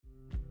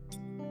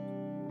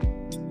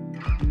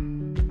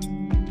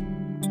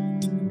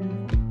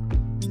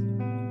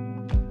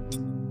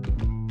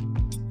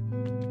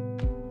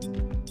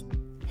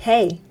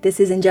Hey, this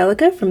is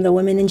Angelica from the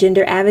Women and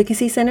Gender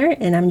Advocacy Center,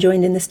 and I'm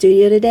joined in the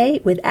studio today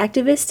with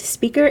activist,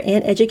 speaker,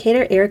 and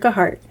educator Erica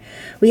Hart.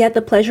 We had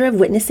the pleasure of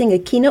witnessing a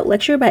keynote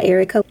lecture by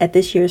Erica at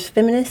this year's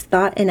Feminist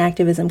Thought and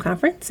Activism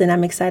Conference, and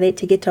I'm excited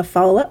to get to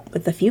follow up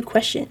with a few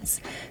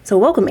questions. So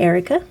welcome,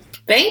 Erica.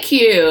 Thank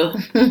you.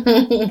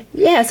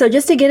 Yeah, so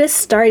just to get us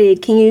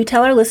started, can you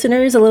tell our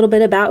listeners a little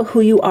bit about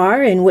who you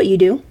are and what you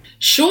do?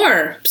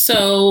 Sure.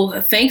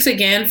 So thanks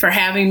again for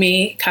having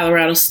me,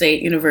 Colorado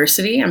State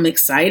University. I'm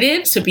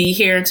excited to be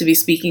here and to be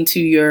speaking to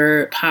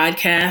your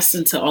podcast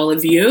and to all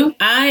of you.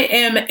 I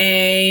am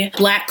a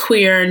Black,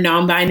 queer,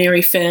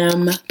 non-binary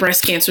femme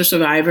breast cancer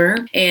survivor,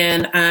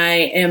 and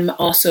I am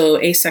also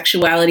a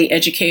sexuality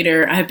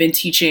educator. I have been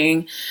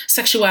teaching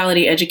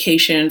sexuality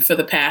education for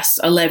the past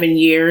 11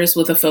 years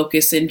with a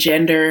focus in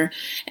gender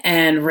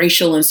and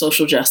racial and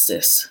social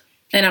justice.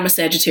 And I'm a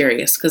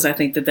Sagittarius because I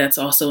think that that's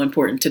also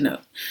important to know.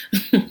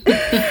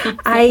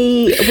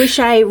 I wish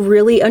I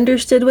really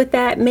understood what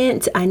that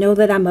meant. I know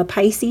that I'm a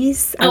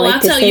Pisces. I'll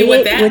tell you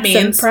what that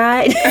means. Some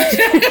pride.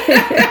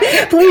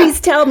 Please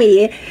tell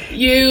me.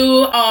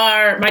 You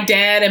are, my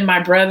dad and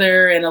my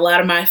brother and a lot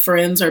of my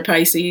friends are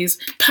Pisces.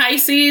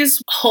 Pisces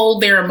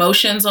hold their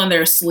emotions on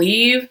their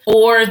sleeve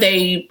or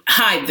they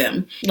hide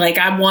them. Like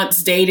I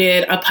once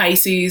dated a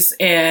Pisces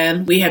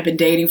and we had been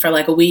dating for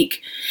like a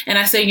week. And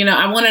I said,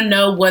 I want to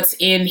know what's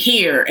in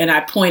here. And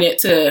I pointed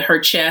to her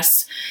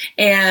chest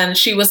and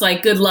she was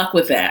like, good luck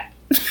with that.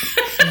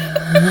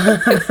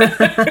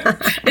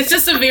 It's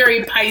just a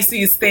very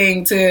Pisces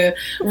thing to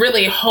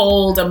really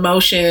hold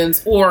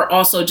emotions or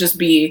also just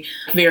be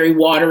very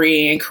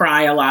watery and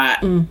cry a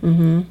lot.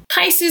 Mm-hmm.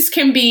 Pisces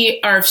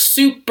are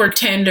super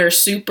tender,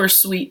 super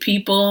sweet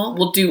people,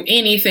 will do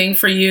anything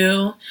for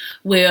you,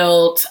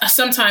 will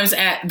sometimes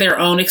at their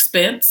own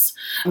expense,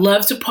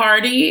 love to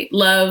party,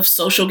 love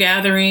social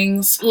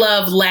gatherings,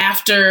 love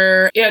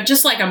laughter. Yeah,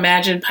 just like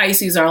imagine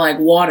Pisces are like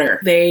water.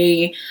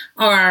 They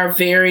are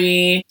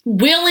very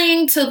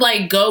willing to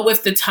like go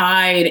with the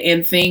tide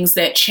in things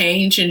that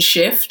change and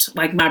shift.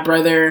 Like my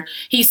brother,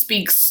 he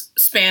speaks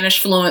Spanish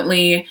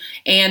fluently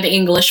and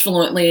English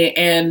fluently,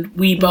 and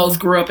we both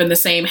grew up in the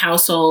same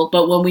household.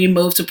 But when we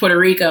moved to Puerto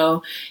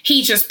Rico,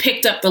 he just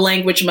picked up the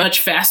language much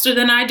faster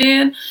than I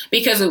did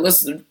because it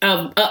was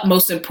of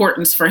utmost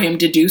importance for him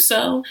to do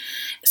so.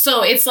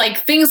 So it's like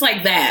things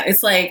like that.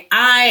 It's like,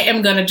 I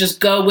am going to just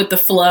go with the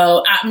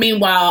flow.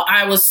 Meanwhile,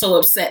 I was so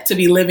upset to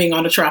be living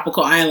on a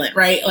tropical island,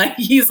 right? Like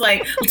he's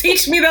like,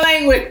 teach me the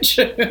language.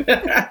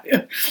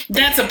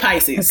 That's a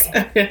Pisces.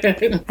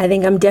 Okay. I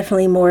think I'm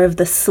definitely more of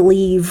the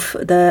sleeve,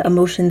 the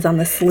emotions on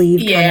the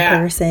sleeve kind of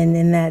person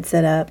in that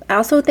setup. I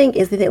also think,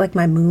 is it like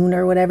my moon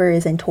or whatever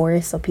is in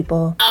Taurus? So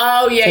people.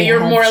 Oh, yeah. You're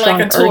more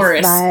like a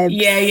Taurus.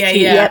 Yeah.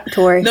 Yep,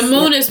 Taurus. The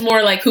moon is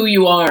more like who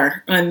you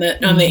are on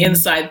the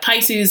inside.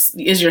 Pisces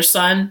is your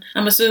sun,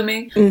 I'm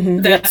assuming.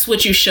 Mm-hmm. That's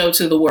what you show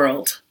to the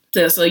world.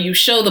 So you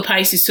show the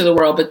Pisces to the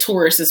world, but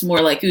Taurus is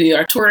more like who you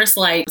are. Taurus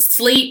like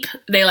sleep.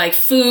 They like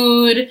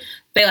food.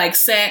 They like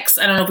sex.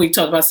 I don't know if we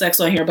talk about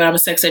sex on here, but I'm a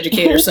sex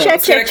educator, so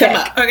it's going to come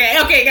up.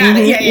 Okay, got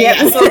it.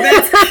 Yeah.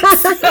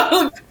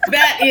 So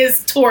that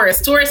is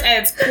Taurus. Taurus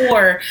at its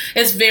core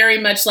is very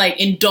much like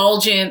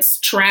indulgence,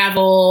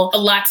 travel,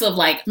 lots of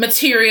like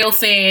material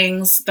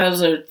things.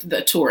 Those are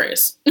the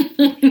Taurus.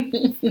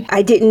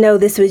 I didn't know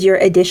this was your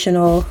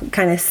additional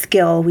kind of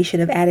skill. We should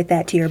have added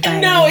that to your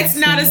bio. No, it's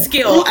not a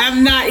skill.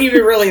 I'm not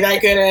even really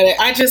that good at it.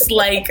 I just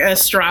like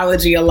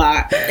astrology a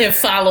lot and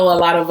follow a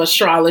lot of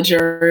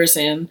astrologers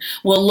and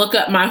will look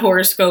up my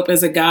horoscope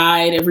as a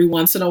guide every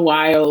once in a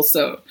while.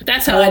 So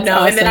that's how I know.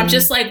 Awesome. And then I'm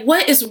just like,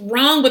 what is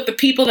wrong with the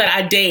people that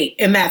I date?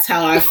 And that's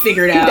how I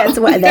figured out. That's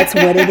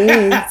what it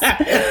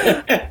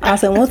is.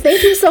 Awesome. Well,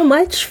 thank you so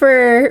much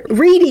for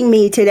reading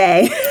me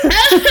today.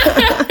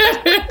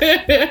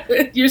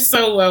 You're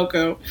so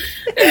welcome.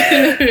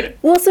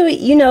 Well, so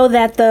you know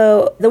that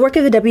the work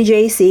of the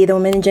WGAC, the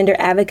Women and Gender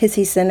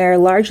Advocacy Center,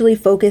 largely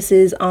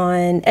focuses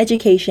on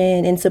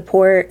education and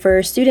support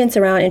for students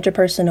around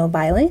interpersonal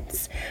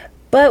violence.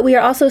 But we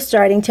are also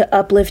starting to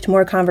uplift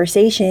more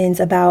conversations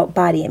about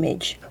body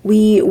image.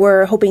 We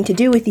were hoping to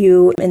do with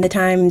you in the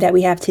time that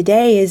we have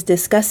today is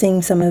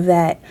discussing some of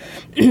that.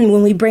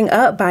 When we bring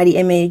up body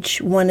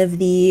image, one of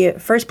the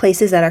first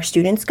places that our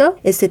students go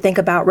is to think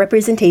about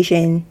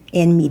representation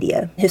in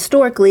media.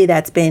 Historically,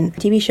 that's been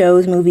TV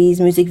shows,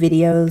 movies, music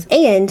videos,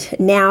 and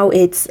now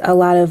it's a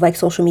lot of like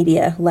social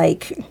media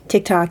like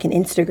TikTok and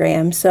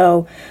Instagram.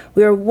 So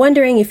we were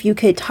wondering if you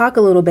could talk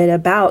a little bit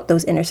about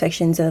those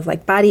intersections of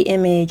like body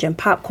image and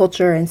pop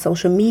culture and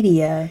social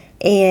media.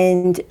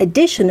 And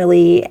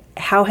additionally,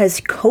 how has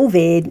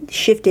COVID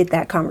shifted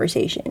that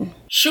conversation?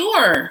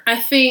 Sure. I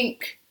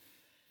think,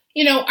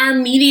 our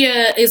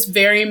media is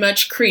very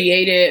much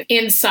created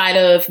inside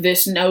of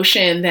this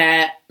notion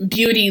that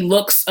beauty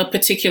looks a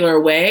particular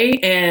way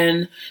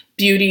and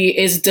beauty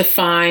is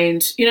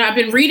defined. I've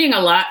been reading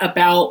a lot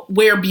about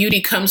where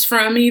beauty comes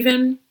from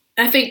even.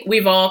 I think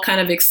we've all kind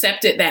of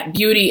accepted that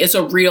beauty is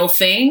a real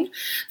thing,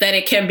 that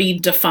it can be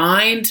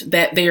defined,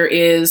 that there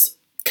is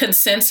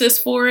consensus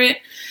for it.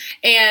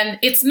 And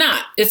it's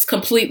not. It's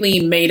completely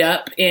made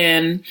up.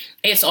 And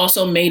it's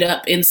also made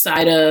up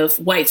inside of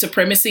white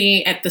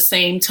supremacy at the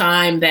same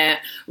time that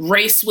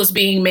race was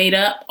being made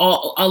up.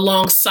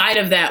 Alongside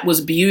of that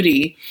was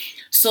beauty.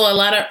 So a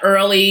lot of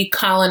early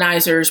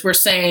colonizers were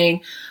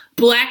saying,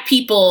 Black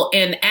people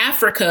in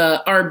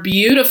Africa are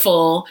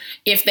beautiful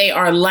if they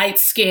are light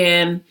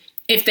skinned,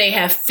 if they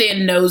have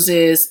thin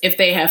noses, if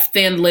they have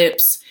thin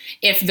lips,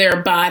 if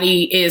their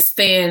body is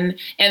thin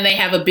and they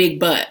have a big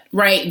butt,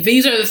 right?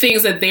 These are the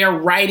things that they're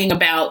writing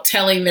about,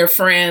 telling their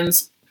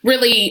friends,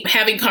 really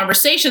having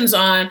conversations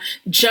on,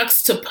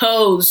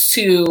 juxtaposed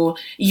to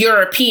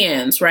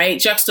Europeans, right?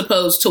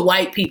 Juxtaposed to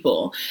white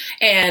people.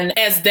 And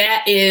as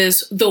that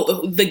is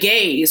the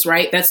gaze,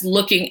 right? That's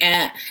looking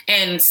at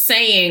and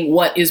saying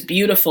what is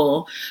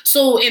beautiful.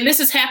 So, and this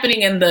is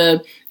happening in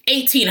the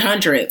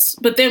 1800s.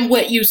 But then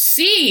what you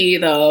see,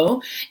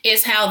 though,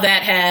 is how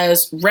that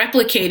has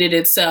replicated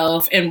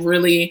itself and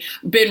really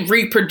been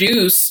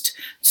reproduced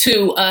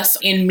to us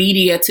in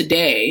media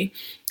today.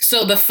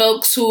 So the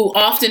folks who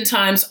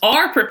oftentimes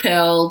are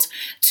propelled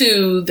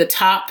to the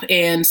top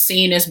and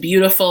seen as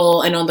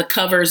beautiful and on the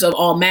covers of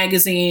all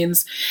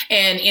magazines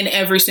and in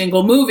every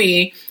single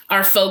movie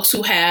are folks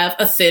who have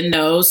a thin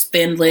nose,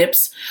 thin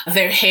lips.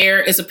 Their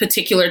hair is a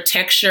particular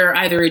texture.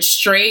 Either it's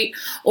straight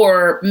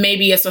or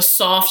maybe it's a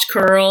soft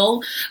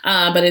curl,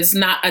 but it's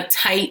not a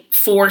tight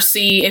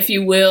 4C, if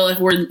you will, if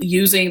we're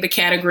using the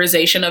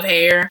categorization of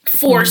hair.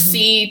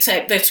 4C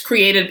type that's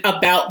created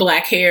about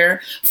Black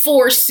hair.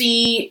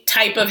 4C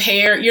type of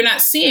hair, you're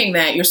not seeing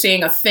that. You're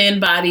seeing a thin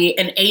body,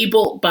 an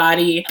able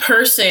body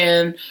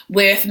person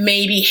with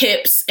maybe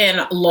hips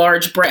and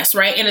large breasts,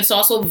 right? And it's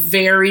also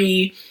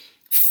very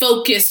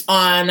focused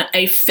on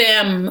a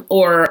femme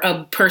or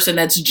a person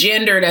that's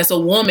gendered as a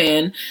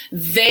woman.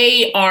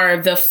 They are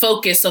the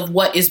focus of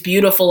what is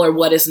beautiful or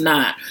what is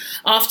not.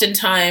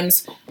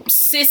 Oftentimes,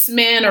 cis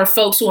men or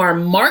folks who are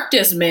marked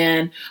as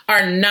men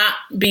are not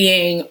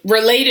being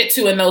related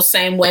to in those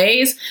same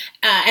ways.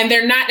 And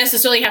they're not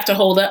necessarily have to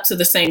hold up to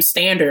the same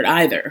standard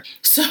either.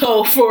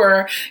 So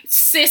for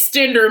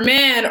cisgender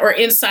men or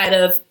inside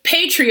of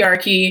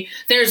patriarchy,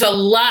 there's a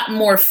lot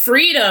more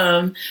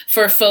freedom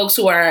for folks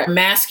who are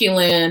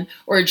masculine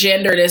or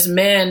gendered as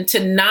men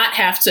to not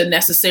have to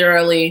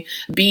necessarily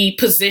be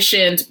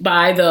positioned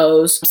by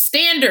those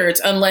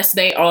standards unless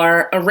they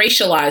are a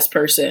racialized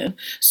person.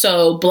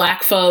 So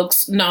Black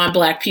folks,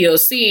 non-Black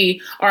POC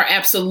are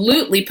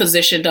absolutely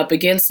positioned up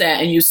against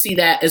that. And you see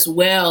that as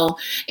well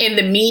in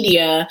the media,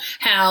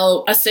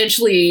 how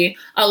essentially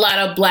a lot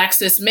of Black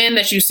cis men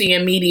that you see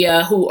in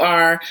media who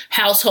are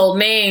household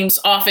names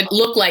often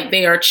look like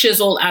they are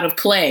chiseled out of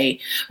clay,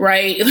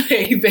 right?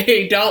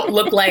 They don't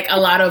look like a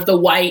lot of the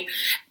white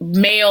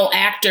male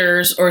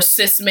actors or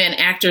cis men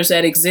actors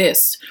that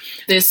exist.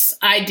 This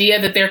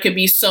idea that there could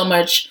be so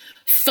much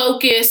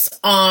focus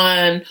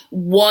on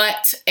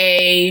what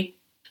a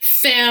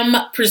femme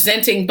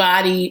presenting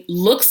body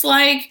looks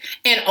like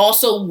and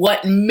also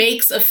what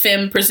makes a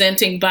femme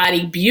presenting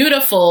body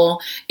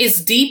beautiful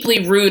is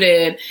deeply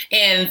rooted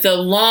in the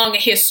long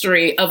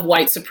history of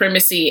white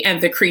supremacy and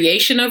the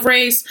creation of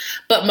race.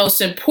 But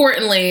most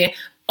importantly,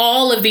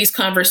 all of these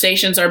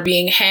conversations are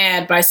being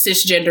had by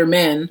cisgender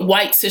men,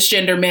 white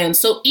cisgender men.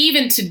 So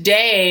even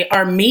today,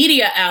 our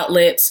media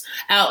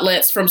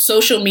outlets from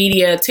social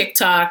media,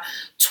 TikTok,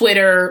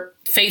 Twitter,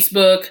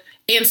 Facebook,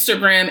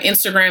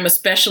 Instagram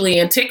especially,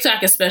 and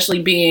TikTok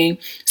especially being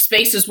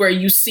spaces where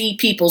you see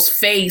people's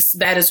face.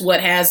 That is what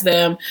has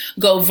them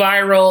go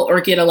viral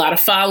or get a lot of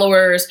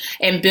followers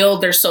and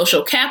build their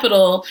social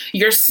capital.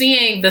 You're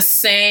seeing the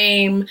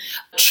same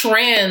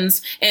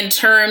trends in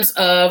terms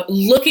of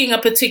looking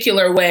a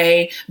particular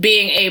way,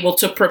 being able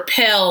to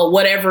propel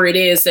whatever it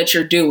is that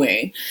you're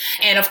doing.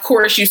 And of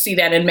course, you see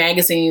that in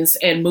magazines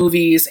and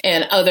movies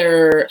and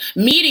other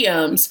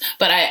mediums.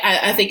 But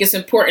I think it's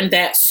important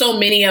that so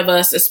many of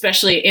us,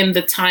 especially in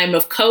the time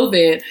of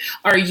COVID,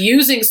 are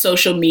using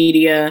social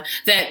media,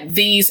 that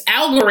these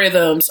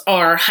algorithms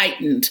are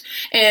heightened.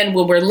 And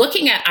when we're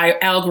looking at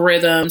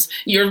algorithms,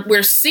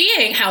 we're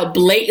seeing how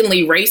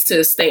blatantly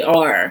racist they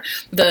are.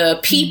 The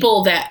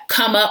people that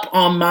come up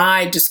on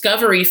my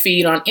discovery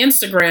feed on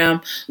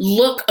Instagram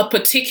look a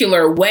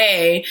particular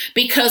way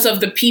because of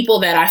the people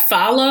that I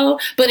follow,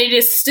 but it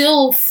is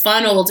still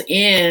funneled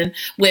in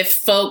with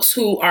folks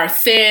who are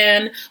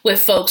thin, with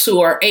folks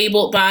who are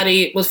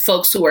able-bodied, with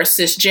folks who are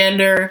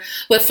cisgender,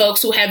 with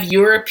folks who have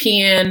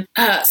European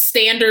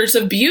standards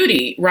of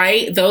beauty,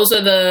 right? Those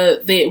are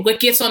the what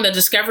gets on the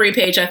discovery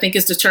page, I think,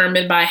 is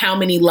determined by how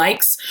many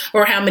likes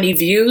or how many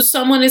views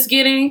someone is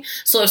getting.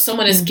 So if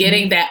someone is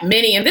getting that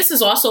many, and this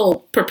is also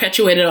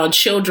perpetuated on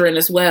children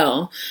as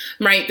well,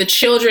 right? The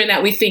children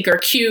that we think are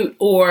cute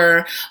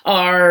or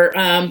are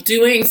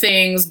doing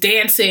things,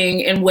 dancing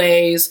in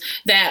ways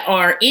that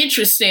are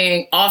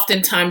interesting,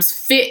 oftentimes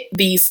fit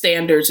these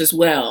standards as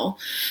well.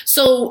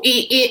 So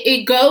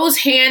it goes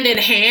hand in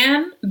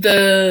hand,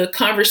 the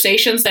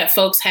conversations that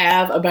folks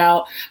have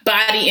about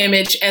body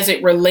image as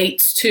it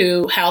relates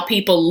to how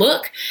people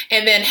look,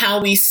 and then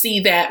how we see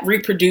that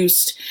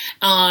reproduced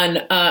on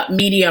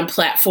media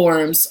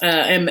platforms,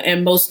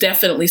 and most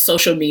definitely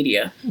social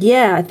media.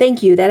 Yeah,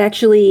 thank you. That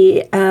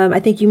actually, I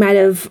think you might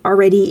have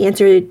already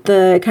answered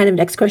the kind of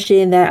next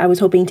question that I was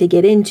hoping to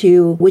get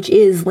into, which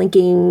is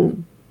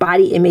linking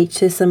body image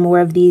to some more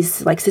of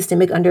these like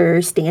systemic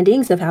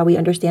understandings of how we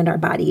understand our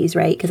bodies,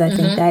 right? Because I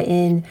think that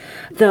in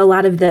a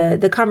lot of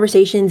the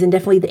conversations and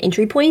definitely the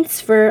entry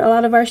points for a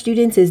lot of our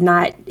students is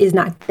not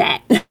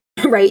that.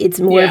 Right. It's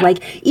more of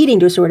like eating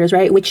disorders,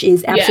 right? Which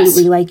is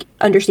absolutely like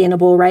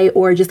understandable, right?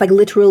 Or just like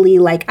literally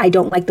like, I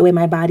don't like the way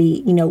my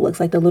body,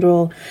 looks, like the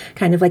literal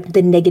kind of like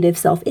the negative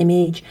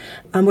self-image.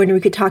 I'm wondering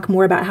we could talk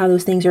more about how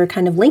those things are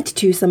kind of linked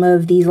to some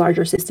of these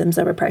larger systems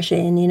of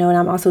oppression, and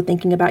I'm also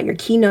thinking about your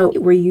keynote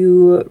where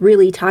you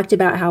really talked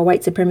about how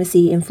white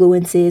supremacy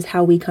influences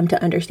how we come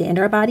to understand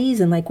our bodies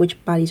and like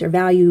which bodies are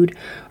valued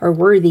or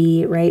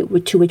worthy, right?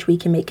 To which we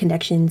can make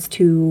connections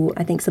to,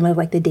 I think, some of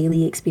like the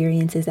daily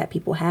experiences that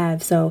people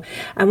have. So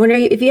I'm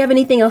wondering if you have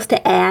anything else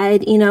to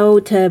add,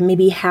 to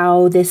maybe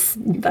how this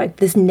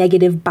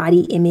negative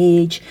body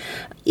image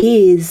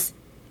is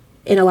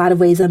in a lot of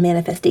ways a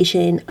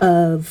manifestation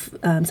of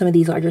some of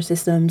these larger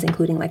systems,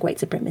 including like white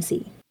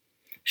supremacy.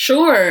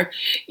 Sure.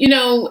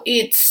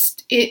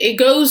 It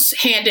goes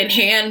hand in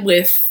hand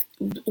with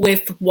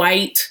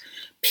white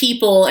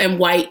people and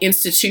white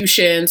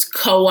institutions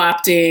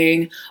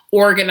co-opting,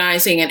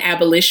 organizing, and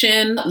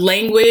abolition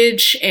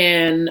language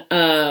and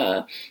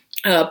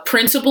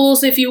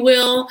principles, if you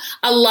will.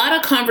 A lot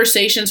of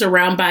conversations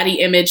around body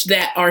image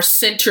that are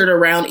centered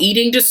around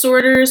eating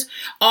disorders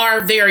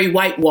are very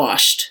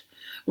whitewashed,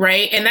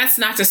 right? And that's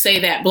not to say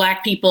that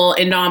Black people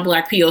and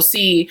non-Black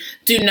POC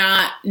do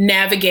not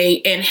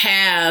navigate and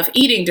have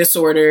eating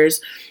disorders.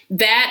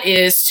 That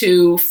is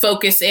to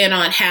focus in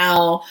on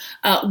how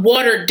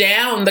watered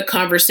down the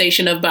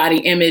conversation of body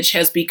image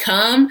has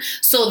become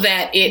so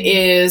that it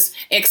is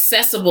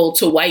accessible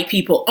to white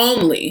people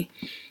only.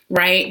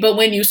 Right. But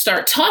when you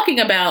start talking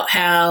about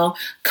how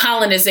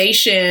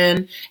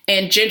colonization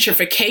and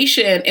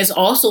gentrification is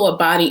also a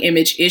body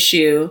image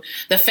issue,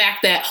 the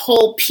fact that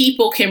whole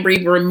people can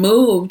be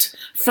removed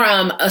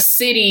from a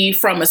city,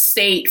 from a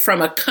state,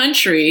 from a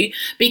country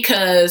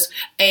because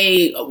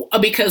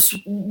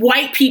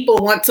white people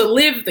want to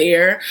live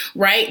there,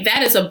 right?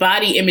 That is a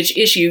body image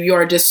issue.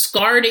 You're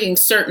discarding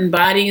certain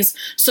bodies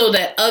so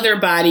that other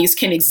bodies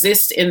can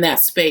exist in that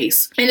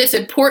space. And it's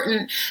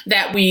important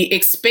that we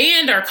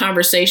expand our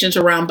conversations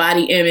around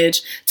body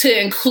image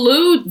to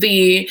include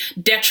the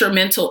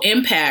detrimental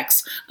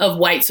impacts of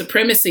white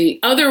supremacy.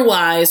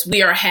 Otherwise,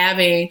 we are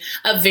having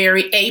a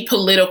very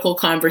apolitical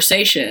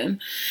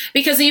conversation.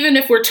 Because even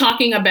if we're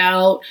talking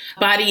about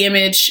body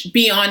image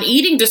beyond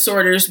eating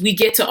disorders, we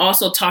get to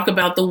also talk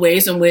about the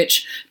ways in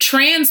which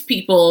trans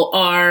people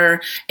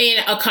are in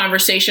a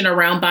conversation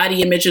around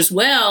body image as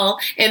well.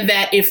 And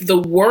that if the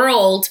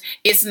world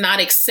is not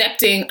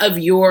accepting of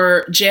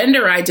your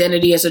gender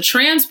identity as a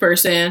trans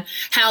person,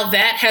 how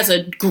that has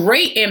a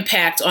great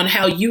impact on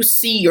how you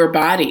see your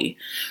body,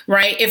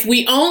 right? If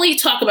we only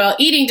talk about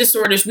eating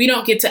disorders, we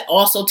don't get to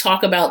also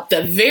talk about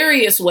the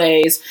various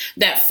ways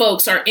that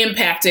folks are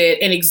impacted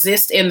and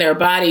exist in their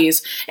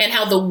bodies and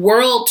how the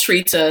world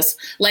treats us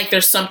like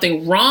there's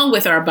something wrong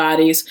with our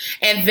bodies.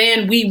 And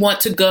then we want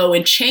to go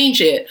and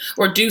change it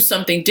or do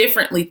something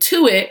differently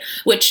to it,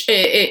 which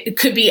it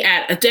could be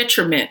at a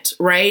detriment,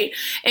 right?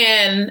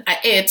 And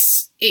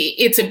it's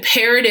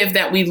imperative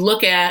that we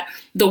look at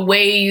the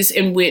ways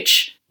in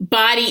which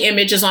body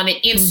image is on an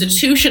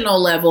institutional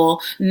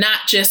level, not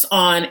just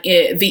on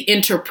the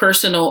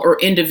interpersonal or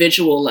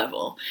individual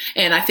level.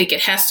 And I think it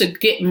has to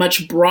get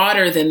much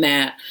broader than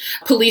that.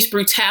 Police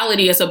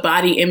brutality is a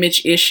body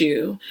image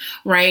issue,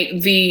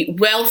 right? The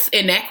wealth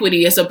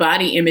inequity is a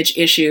body image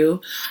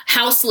issue.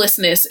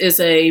 Houselessness is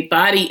a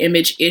body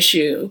image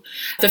issue.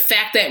 The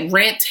fact that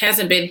rent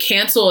hasn't been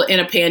canceled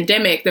in a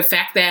pandemic, the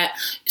fact that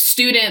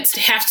students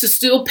have to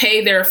still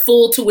pay their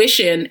full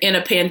tuition in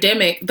a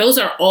pandemic, those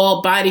are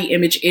all body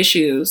image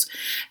issues.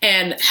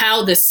 And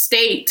how the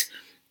state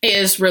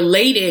is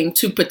relating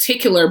to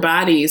particular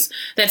bodies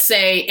that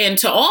say, and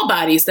to all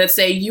bodies that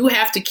say, you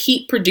have to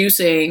keep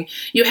producing,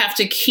 you have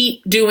to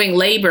keep doing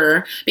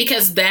labor,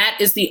 because that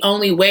is the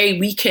only way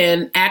we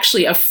can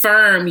actually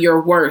affirm your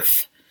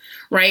worth,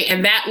 right?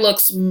 And that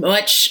looks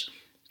much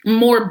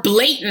more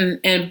blatant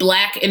in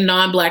Black and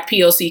non-Black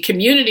POC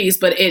communities,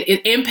 but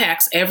it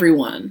impacts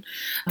everyone.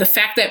 The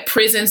fact that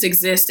prisons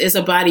exist is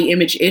a body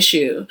image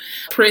issue.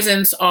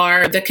 Prisons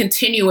are the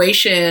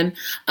continuation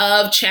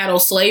of chattel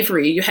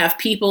slavery. You have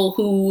people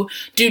who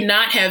do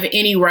not have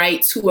any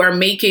rights, who are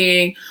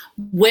making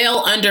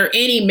well under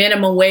any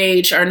minimum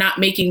wage, are not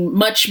making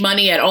much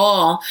money at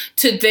all,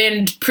 to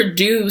then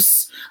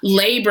produce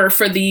labor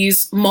for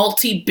these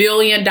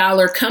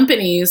multi-billion-dollar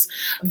companies.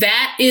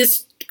 That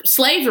is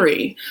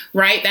slavery,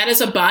 right? That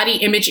is a body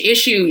image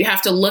issue. You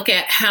have to look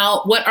at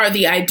what are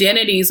the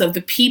identities of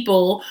the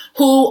people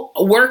who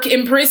work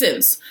in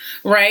prisons,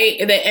 right?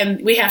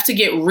 And we have to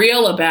get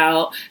real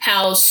about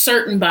how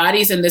certain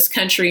bodies in this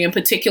country, in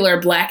particular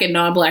Black and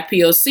non-Black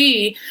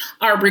POC,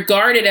 are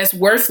regarded as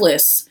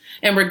worthless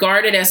and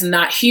regarded as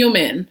not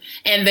human,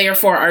 and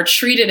therefore are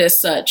treated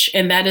as such.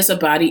 And that is a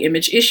body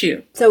image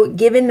issue. So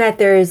given that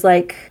there's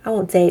there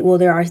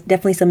are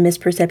definitely some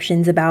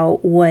misperceptions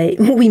about what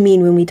we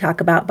mean when we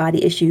talk about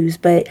body issues,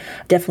 but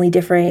definitely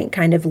different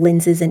kind of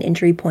lenses and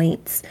entry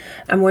points.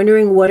 I'm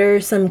wondering, what are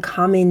some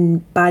common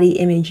body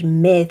image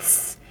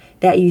myths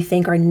that you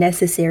think are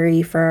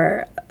necessary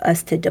for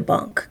us to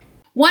debunk?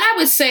 One, I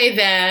would say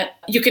that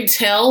you can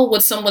tell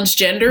what someone's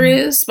gender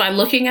is by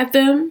looking at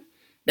them.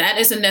 That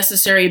is a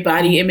necessary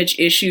body image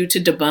issue to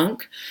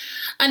debunk.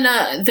 And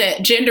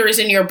that gender is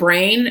in your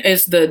brain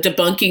is the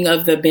debunking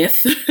of the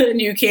myth. And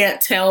you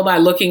can't tell by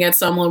looking at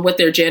someone what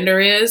their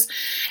gender is.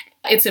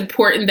 It's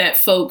important that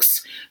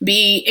folks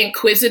be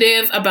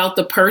inquisitive about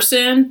the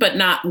person, but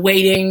not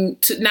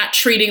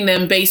treating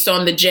them based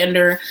on the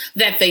gender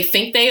that they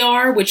think they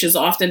are, which is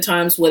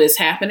oftentimes what is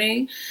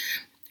happening.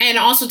 And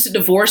also to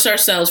divorce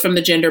ourselves from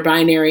the gender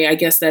binary. I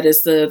guess that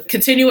is the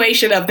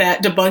continuation of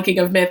that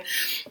debunking of myth.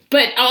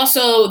 But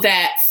also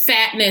that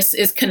fatness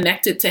is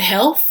connected to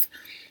health.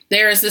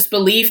 There is this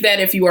belief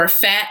that if you are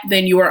fat,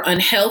 then you are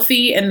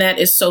unhealthy, and that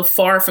is so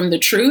far from the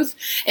truth.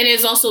 And it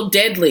is also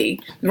deadly,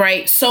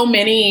 right? So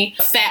many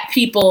fat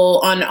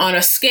people on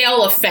a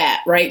scale of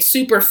fat, right?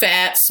 Super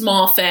fat,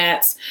 small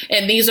fats.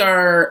 And these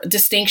are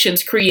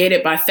distinctions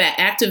created by fat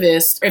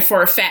activists, or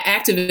for fat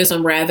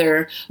activism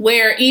rather,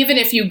 where even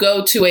if you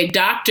go to a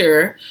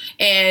doctor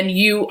and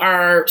you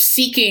are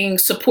seeking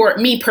support,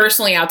 me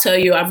personally, I'll tell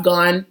you, I've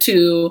gone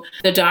to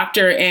the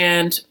doctor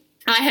and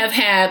I have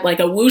had like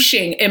a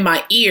whooshing in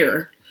my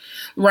ear,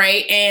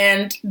 right?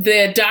 And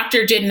the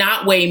doctor did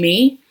not weigh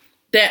me,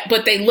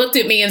 but they looked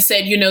at me and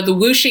said, the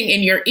whooshing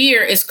in your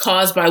ear is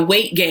caused by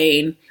weight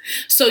gain.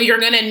 So you're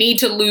going to need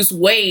to lose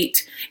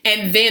weight,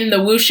 and then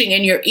the whooshing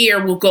in your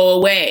ear will go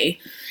away.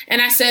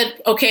 And I said,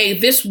 okay,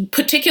 this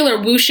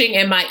particular whooshing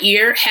in my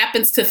ear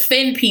happens to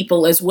thin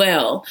people as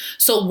well.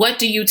 So what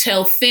do you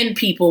tell thin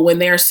people when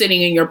they're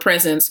sitting in your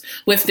presence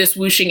with this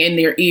whooshing in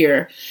their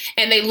ear?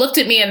 And they looked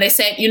at me and they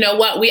said, you know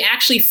what? We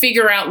actually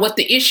figure out what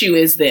the issue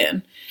is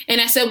then.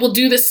 And I said, well,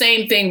 do the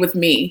same thing with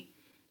me.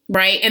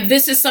 Right. And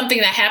this is something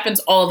that happens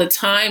all the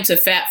time to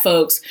fat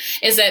folks,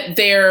 is that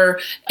their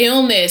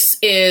illness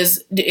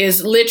is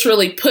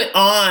literally put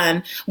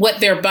on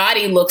what their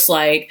body looks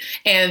like.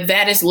 And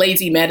that is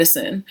lazy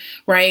medicine.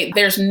 Right.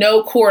 There's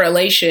no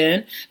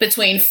correlation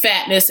between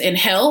fatness and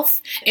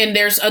health. And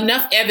there's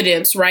enough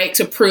evidence, right,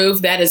 to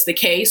prove that is the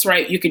case.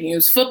 Right. You can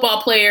use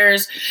football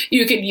players.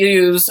 You can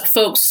use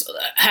folks,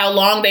 how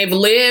long they've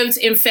lived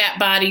in fat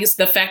bodies,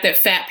 the fact that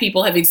fat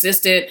people have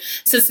existed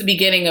since the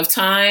beginning of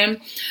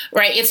time.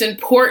 Right. It's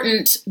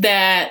important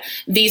that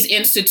these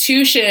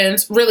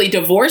institutions really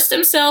divorce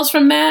themselves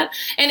from that,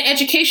 and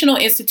educational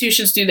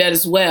institutions do that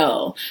as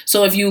well.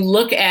 So if you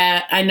look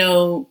at, I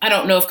don't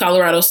know if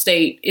Colorado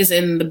State is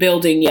in the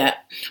building yet,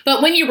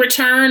 but when you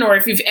return, or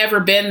if you've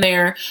ever been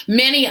there,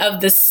 many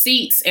of the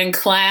seats in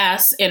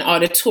class and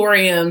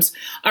auditoriums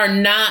are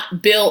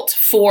not built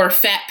for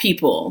fat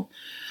people.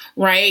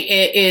 Right?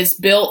 It is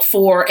built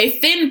for a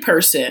thin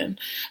person.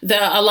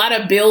 A lot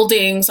of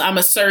buildings, I'm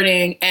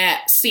asserting,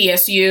 at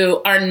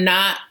CSU are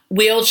not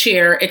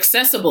wheelchair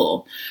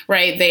accessible,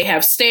 right? They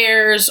have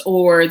stairs,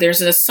 or there's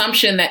an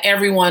assumption that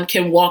everyone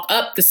can walk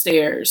up the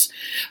stairs,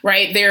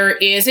 right? There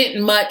isn't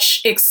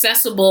much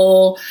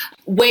accessible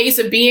ways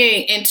of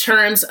being in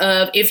terms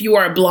of if you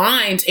are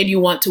blind and you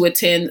want to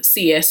attend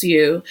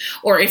CSU,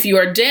 or if you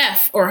are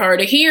deaf or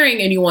hard of hearing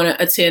and you want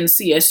to attend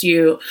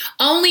CSU.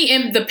 Only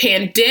in the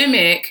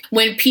pandemic,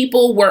 when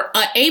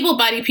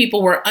able-bodied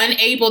people were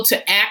unable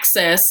to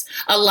access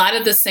a lot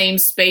of the same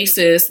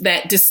spaces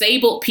that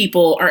disabled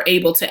people are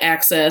able to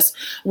access,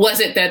 was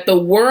it that the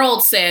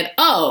world said,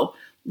 oh,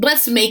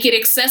 let's make it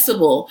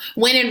accessible,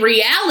 when in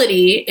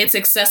reality, it's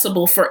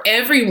accessible for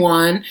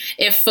everyone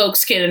if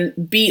folks can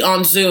be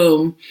on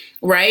Zoom,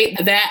 right?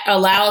 That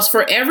allows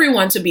for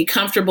everyone to be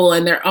comfortable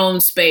in their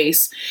own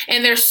space.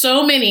 And there's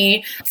so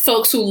many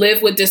folks who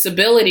live with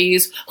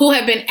disabilities who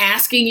have been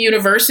asking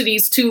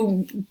universities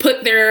to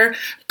put their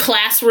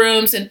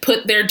classrooms and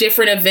put their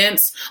different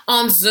events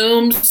on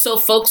Zoom so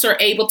folks are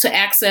able to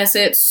access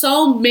it.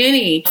 So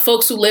many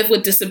folks who live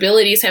with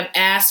disabilities have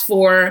asked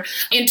for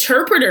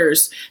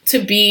interpreters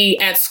to be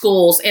at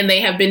schools, and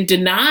they have been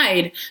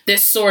denied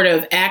this sort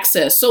of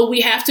access. So we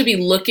have to be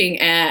looking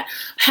at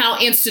how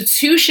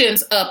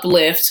institutions uplift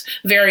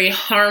very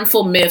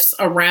harmful myths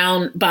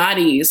around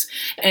bodies,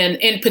 and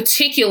in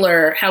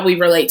particular, how we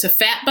relate to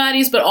fat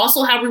bodies, but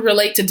also how we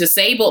relate to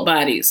disabled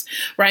bodies,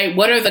 right?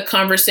 What are the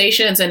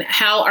conversations, and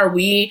how are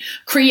we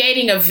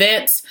creating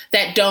events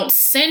that don't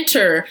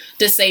center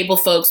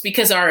disabled folks?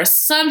 Because our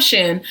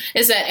assumption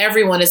is that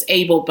everyone is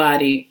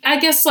able-bodied. I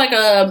guess like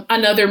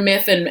another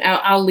myth, and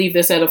I'll leave this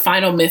this as a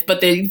final myth,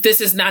 but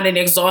this is not an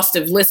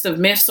exhaustive list of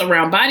myths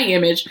around body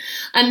image.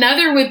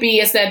 Another would be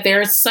is that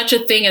there's such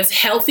a thing as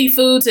healthy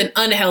foods and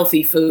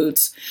unhealthy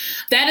foods.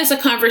 That is a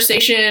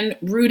conversation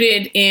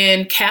rooted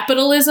in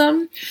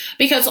capitalism,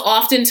 because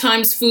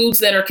oftentimes foods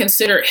that are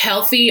considered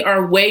healthy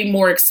are way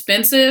more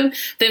expensive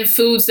than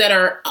foods that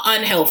are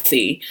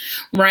unhealthy,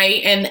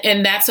 right?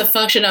 And that's a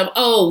function of,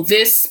 oh,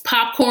 this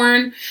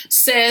popcorn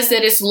says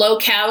that it's low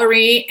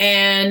calorie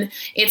and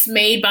it's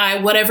made by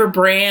whatever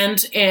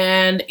brand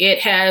and it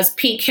has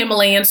pink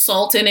Himalayan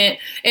salt in it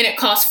and it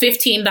costs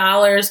 $15.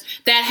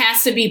 That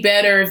has to be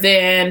better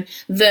than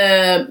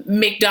the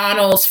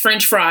McDonald's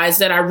French fries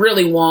that I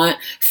really want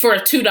for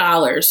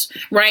 $2,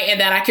 right? And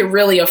that I can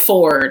really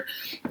afford.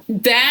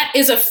 That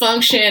is a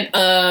function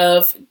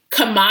of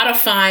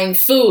commodifying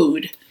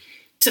food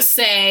to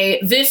say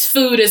this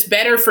food is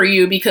better for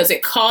you because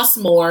it costs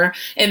more,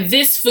 and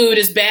this food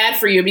is bad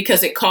for you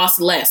because it costs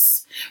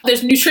less.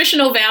 There's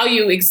nutritional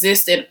value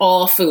exists in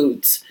all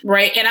foods,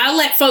 right? And I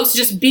let folks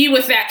just be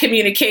with that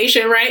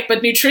communication, right?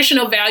 But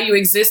nutritional value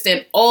exists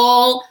in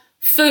all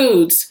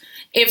foods.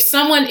 If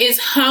someone is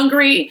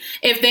hungry,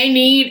 if they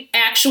need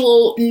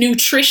actual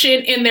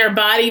nutrition in their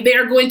body,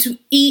 they're going to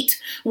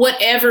eat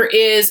whatever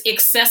is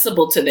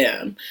accessible to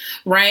them,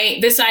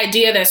 right? This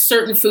idea that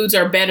certain foods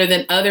are better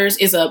than others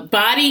is a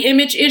body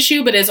image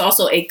issue, but is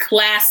also a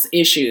class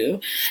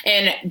issue.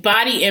 And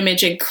body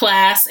image and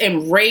class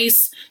and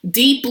race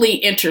deeply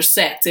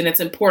intersect. And it's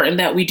important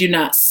that we do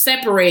not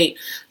separate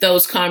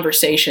those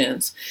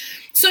conversations.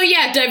 So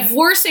yeah,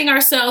 divorcing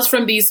ourselves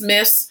from these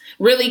myths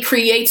really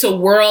creates a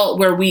world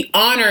where we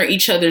honor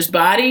each other's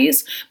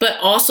bodies, but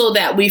also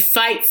that we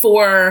fight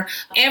for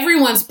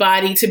everyone's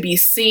body to be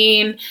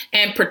seen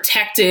and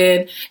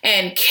protected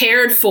and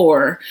cared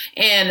for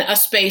in a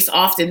space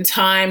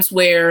oftentimes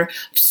where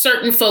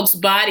certain folks'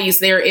 bodies,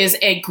 there is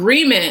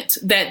agreement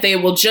that they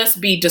will just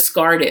be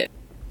discarded.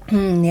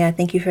 Yeah,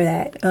 thank you for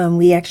that.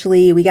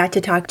 We got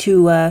to talk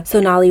to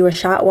Sonali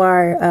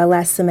Rashatwar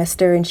last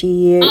semester, and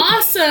she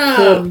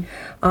awesome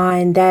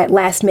on that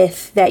last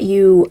myth that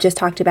you just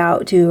talked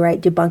about too, right?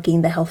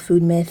 Debunking the health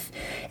food myth.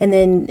 And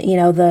then,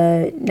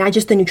 the not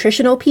just the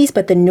nutritional piece,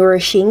 but the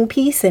nourishing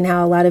piece, and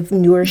how a lot of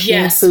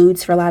nourishing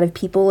foods for a lot of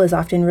people is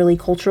often really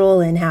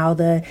cultural, and how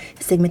the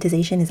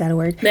stigmatization, is that a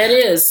word? That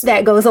is.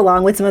 That goes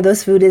along with some of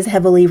those food is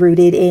heavily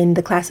rooted in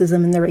the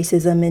classism and the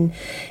racism and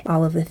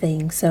all of the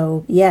things.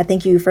 So yeah,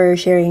 thank you for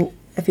sharing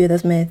a few of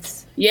those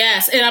myths.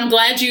 Yes, and I'm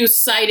glad you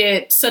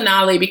cited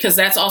Sonali, because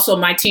that's also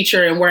my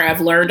teacher and where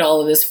I've learned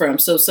all of this from.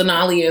 So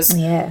Sonali is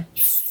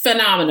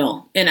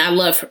phenomenal, and I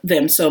love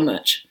them so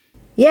much.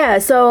 Yeah,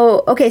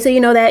 so, okay, so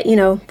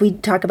we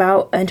talk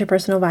about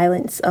interpersonal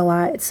violence a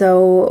lot.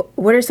 So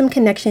what are some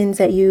connections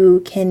that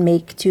you can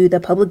make to the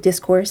public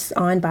discourse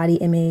on body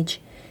image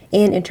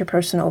and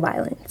interpersonal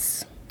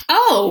violence?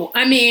 Oh,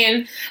 I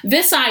mean,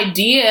 this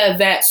idea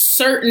that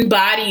certain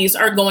bodies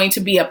are going to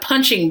be a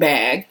punching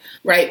bag,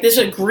 right? This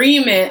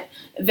agreement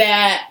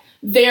that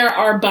there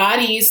are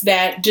bodies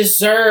that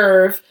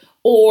deserve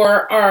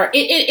or are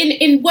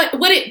in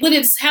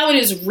how it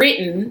is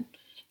written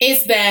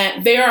is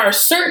that there are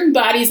certain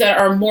bodies that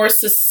are more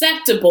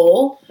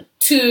susceptible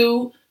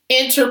to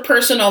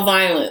interpersonal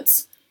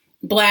violence.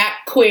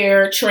 Black,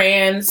 queer,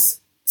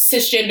 trans,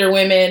 cisgender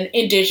women,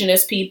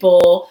 indigenous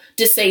people,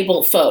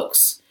 disabled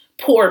folks,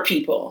 poor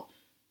people.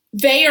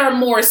 They are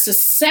more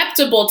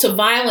susceptible to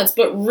violence,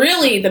 but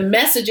really the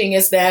messaging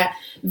is that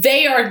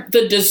they are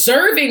the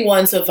deserving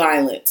ones of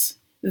violence.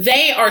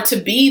 They are to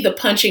be the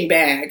punching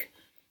bag.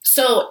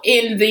 So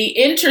in the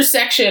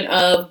intersection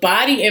of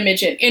body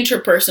image and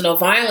interpersonal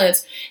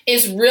violence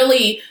is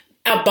really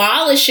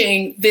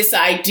abolishing this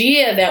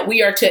idea that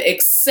we are to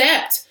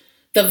accept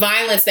the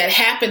violence that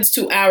happens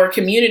to our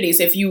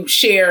communities if you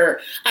share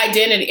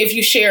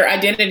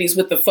identities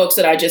with the folks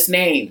that I just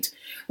named.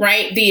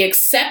 Right? The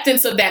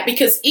acceptance of that,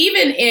 because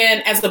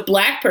as a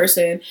Black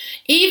person,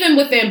 even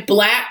within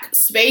Black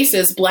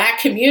spaces, Black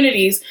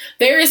communities,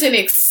 there is an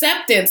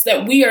acceptance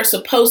that we are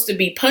supposed to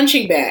be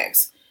punching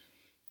bags,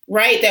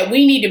 right? That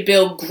we need to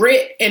build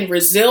grit and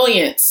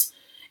resilience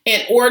in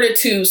order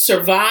to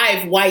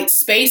survive white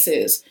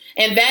spaces.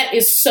 And that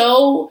is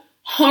so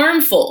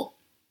harmful,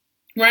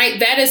 right?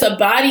 That is a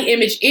body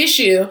image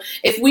issue.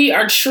 If we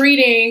are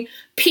treating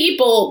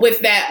people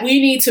with that,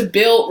 we need to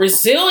build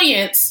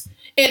resilience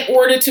in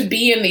order to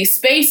be in these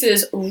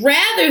spaces,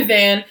 rather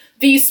than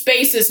these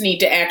spaces need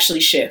to actually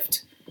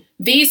shift.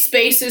 These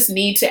spaces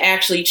need to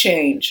actually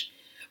change,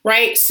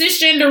 right?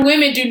 Cisgender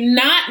women do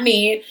not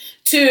need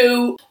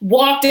to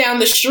walk down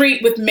the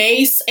street with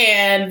mace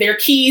and their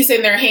keys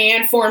in their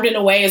hand formed in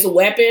a way as a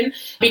weapon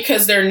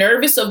because they're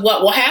nervous of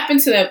what will happen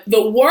to them.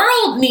 The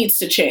world needs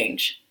to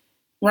change.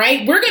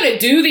 Right? We're going to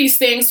do these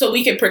things so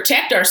we can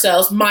protect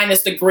ourselves,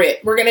 minus the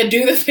grit. We're going to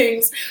do the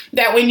things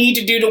that we need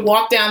to do to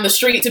walk down the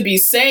street to be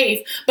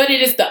safe, but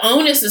the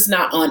onus is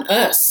not on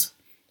us,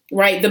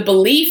 right? The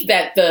belief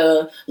that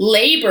the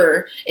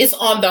labor is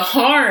on the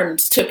harmed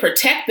to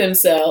protect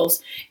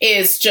themselves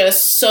is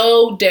just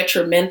so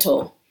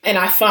detrimental. And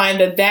I find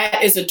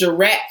that is a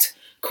direct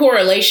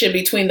correlation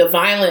between the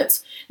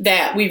violence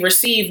that we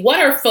receive. What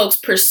are folks'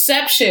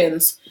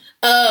 perceptions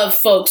of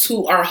folks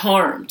who are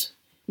harmed,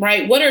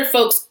 right? What are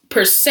folks'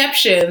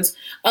 perceptions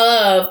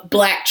of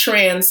Black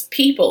trans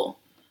people,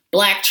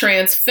 Black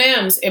trans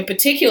femmes in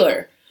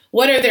particular?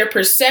 What are their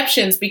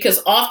perceptions?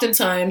 Because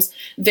oftentimes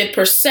the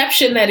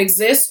perception that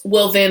exists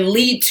will then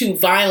lead to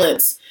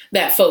violence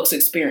that folks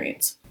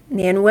experience.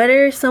 And what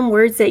are some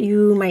words that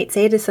you might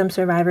say to some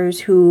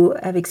survivors who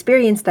have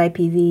experienced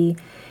IPV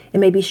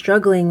and may be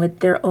struggling with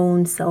their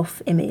own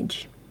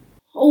self-image?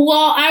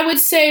 Well, I would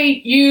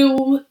say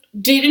you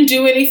didn't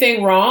do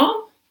anything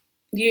wrong.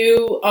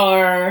 You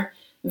are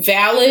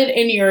valid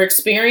in your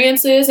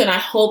experiences, and I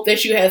hope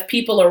that you have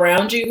people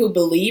around you who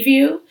believe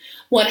you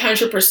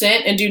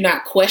 100% and do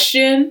not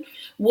question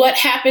what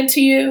happened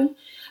to you.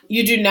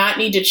 You do not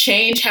need to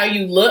change how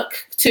you look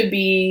to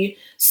be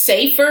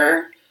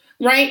safer,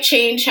 right?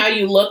 Change how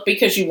you look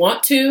because you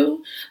want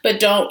to,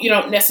 but you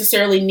don't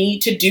necessarily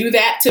need to do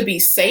that to be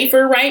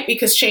safer, right?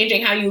 Because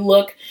changing how you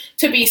look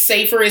to be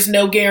safer is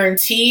no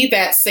guarantee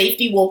that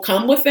safety will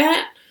come with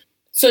that.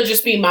 So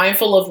just be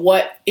mindful of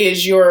what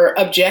is your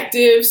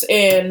objectives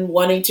and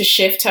wanting to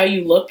shift how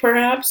you look,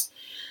 perhaps.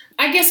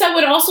 I guess I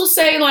would also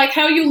say, like,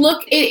 how you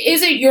look, it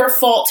isn't your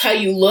fault how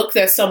you look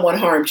that someone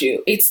harmed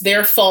you. It's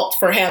their fault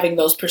for having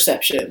those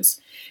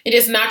perceptions. It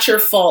is not your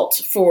fault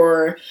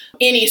for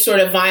any sort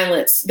of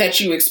violence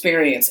that you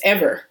experience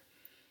ever.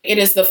 It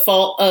is the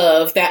fault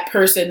of that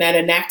person that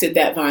enacted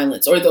that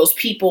violence, or those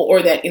people,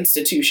 or that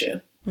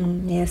institution.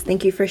 Yes,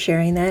 thank you for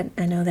sharing that.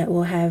 I know that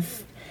we'll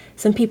have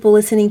some people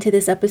listening to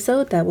this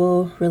episode that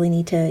will really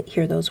need to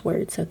hear those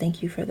words. So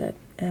thank you for those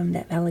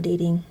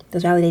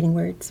validating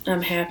words.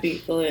 I'm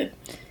happy. Go ahead.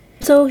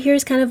 So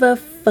here's kind of a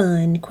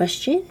fun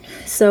question.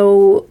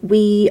 So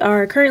we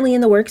are currently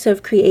in the works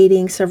of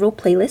creating several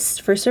playlists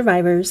for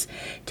survivors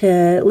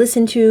to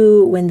listen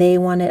to when they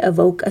want to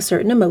evoke a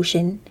certain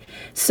emotion.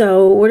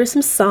 So what are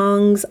some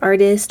songs,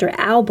 artists, or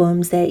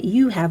albums that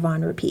you have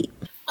on repeat?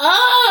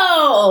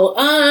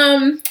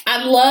 I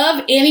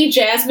love Annie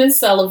Jasmine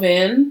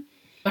Sullivan.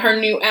 Her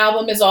new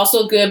album is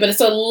also good, but it's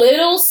a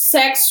little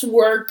sex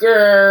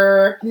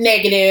worker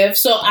negative.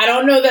 So I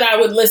don't know that I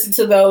would listen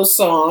to those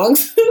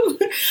songs.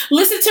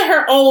 Listen to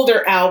her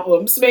older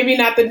albums, maybe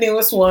not the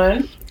newest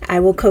one.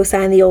 I will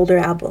co-sign the older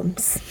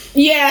albums.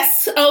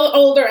 Yes,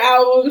 older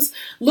albums.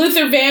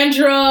 Luther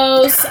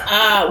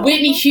Vandross,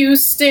 Whitney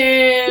Houston.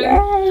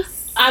 Yes.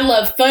 I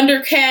love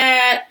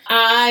Thundercat.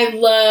 I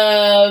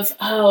love,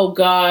 oh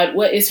God,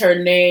 what is her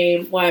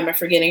name? Why am I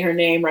forgetting her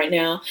name right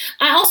now?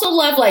 I also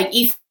love like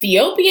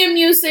Ethiopian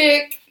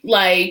music,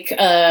 like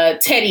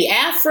Teddy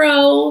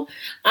Afro.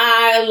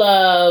 I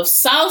love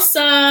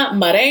salsa,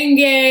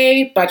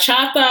 merengue,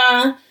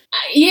 bachata.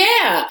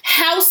 Yeah,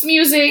 house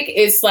music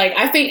is like,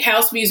 I think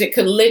house music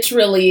could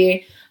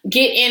literally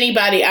get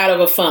anybody out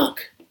of a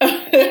funk.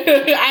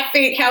 I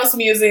think house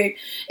music,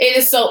 it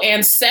is so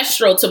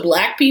ancestral to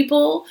Black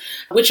people,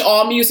 which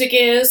all music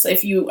is.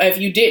 If you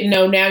didn't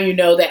know, now you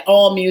know that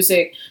all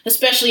music,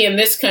 especially in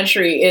this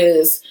country,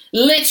 is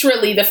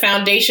literally the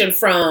foundation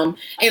from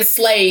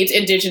enslaved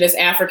Indigenous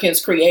Africans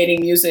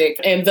creating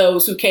music and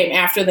those who came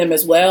after them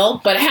as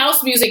well. But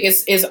house music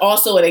is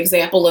also an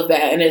example of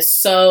that, and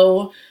it's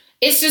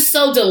just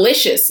so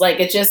delicious. Like,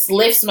 it just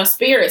lifts my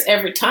spirits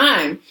every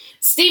time.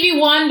 Stevie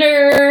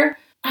Wonder.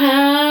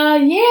 I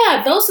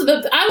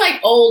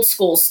like old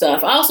school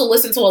stuff. I also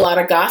listen to a lot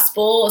of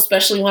gospel,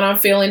 especially when I'm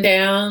feeling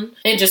down,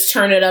 and just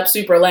turn it up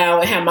super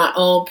loud and have my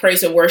own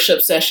praise and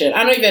worship session.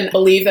 I don't even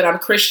believe that I'm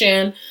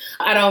Christian.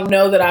 I don't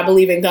know that I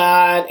believe in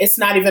God. It's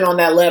not even on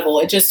that level.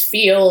 It just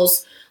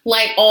feels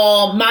like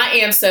all my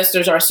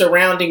ancestors are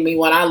surrounding me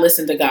when I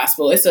listen to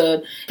gospel. It's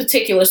a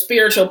particular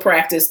spiritual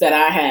practice that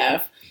I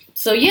have.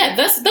 So yeah,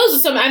 those are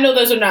some, I know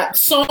those are not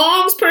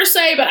songs per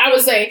se, but I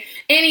would say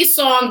any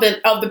song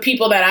that of the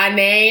people that I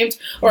named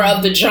or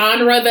of the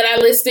genre that I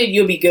listed,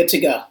 you'll be good to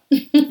go.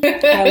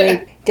 I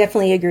would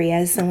definitely agree.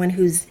 As someone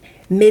who's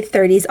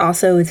mid-30s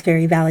also, is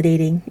very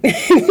validating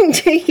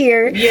to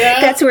hear. Yeah.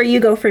 That's where you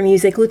go for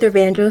music. Luther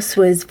Vandross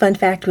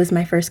was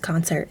my first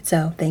concert.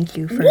 So thank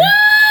you for... What?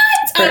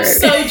 I'm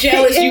so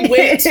jealous you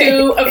went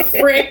to a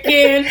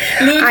freaking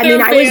Luther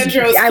Vandross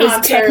concert. I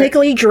was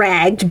technically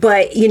dragged,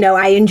 but,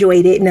 I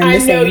enjoyed it. And I'm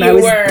the same. I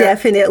was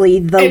definitely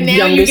the youngest person. And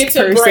now you get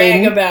to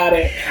brag about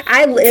it.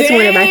 It's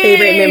one of my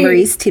favorite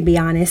memories, to be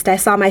honest. I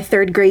saw my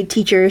third grade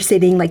teacher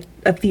sitting like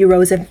a few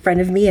rows in front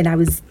of me, and I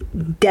was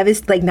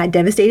not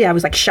devastated. I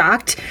was like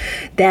shocked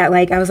that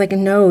I was like,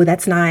 no,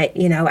 that's not,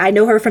 I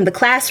know her from the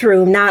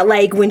classroom, not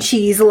like when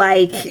she's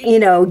like,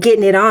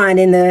 getting it on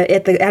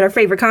at her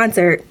favorite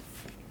concert.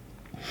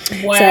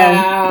 Wow. So,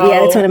 yeah,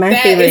 that's one of my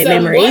favorite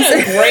memories. What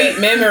a great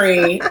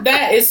memory.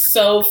 That is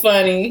so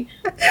funny.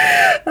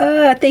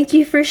 Thank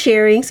you for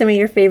sharing some of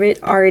your favorite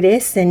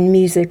artists and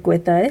music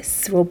with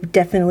us. We'll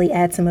definitely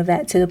add some of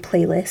that to the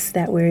playlist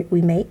that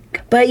we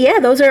make. But yeah,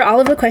 those are all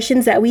of the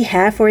questions that we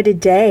have for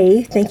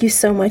today. Thank you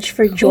so much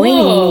for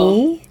joining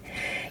me.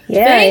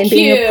 Yeah, Thank and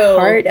being you. a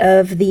part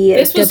of the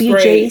This was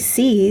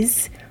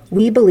WJC's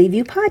We Believe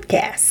You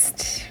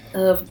podcast.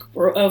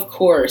 Of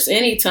course.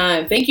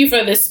 Anytime. Thank you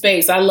for this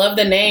space. I love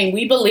the name.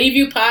 We Believe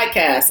You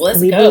podcast. Let's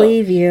go. We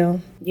believe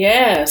you.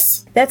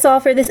 Yes. That's all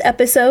for this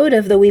episode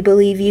of the We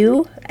Believe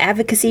You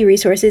Advocacy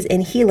Resources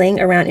and Healing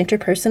Around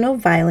Interpersonal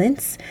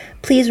Violence.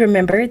 Please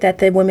remember that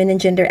the Women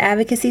and Gender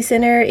Advocacy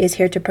Center is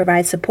here to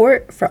provide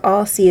support for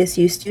all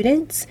CSU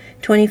students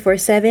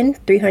 24/7,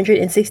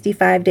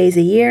 365 days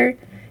a year.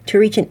 To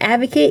reach an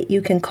advocate,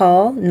 you can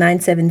call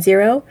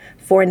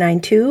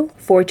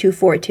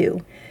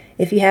 970-492-4242.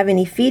 If you have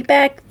any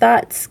feedback,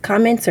 thoughts,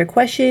 comments, or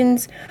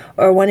questions,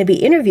 or want to be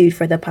interviewed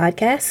for the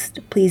podcast,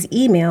 please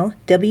email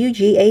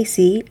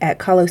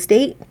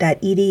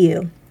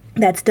wgac@colostate.edu.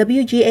 That's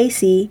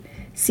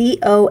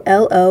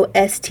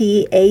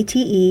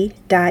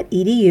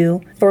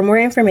wgac@colostate.edu. For more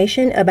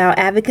information about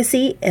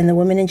advocacy and the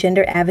Women and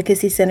Gender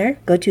Advocacy Center,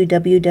 go to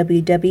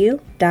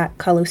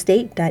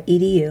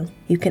www.colostate.edu.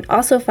 You can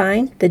also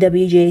find the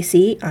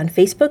WGAC on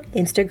Facebook,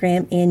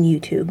 Instagram, and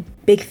YouTube.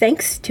 Big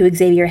thanks to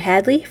Xavier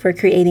Hadley for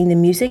creating the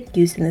music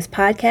used in this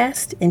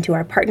podcast and to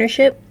our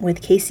partnership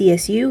with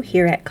KCSU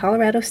here at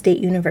Colorado State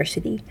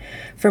University.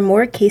 For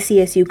more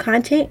KCSU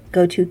content,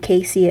 go to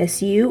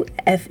kcsufm.com.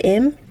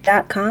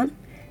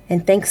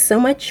 And thanks so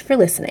much for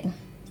listening.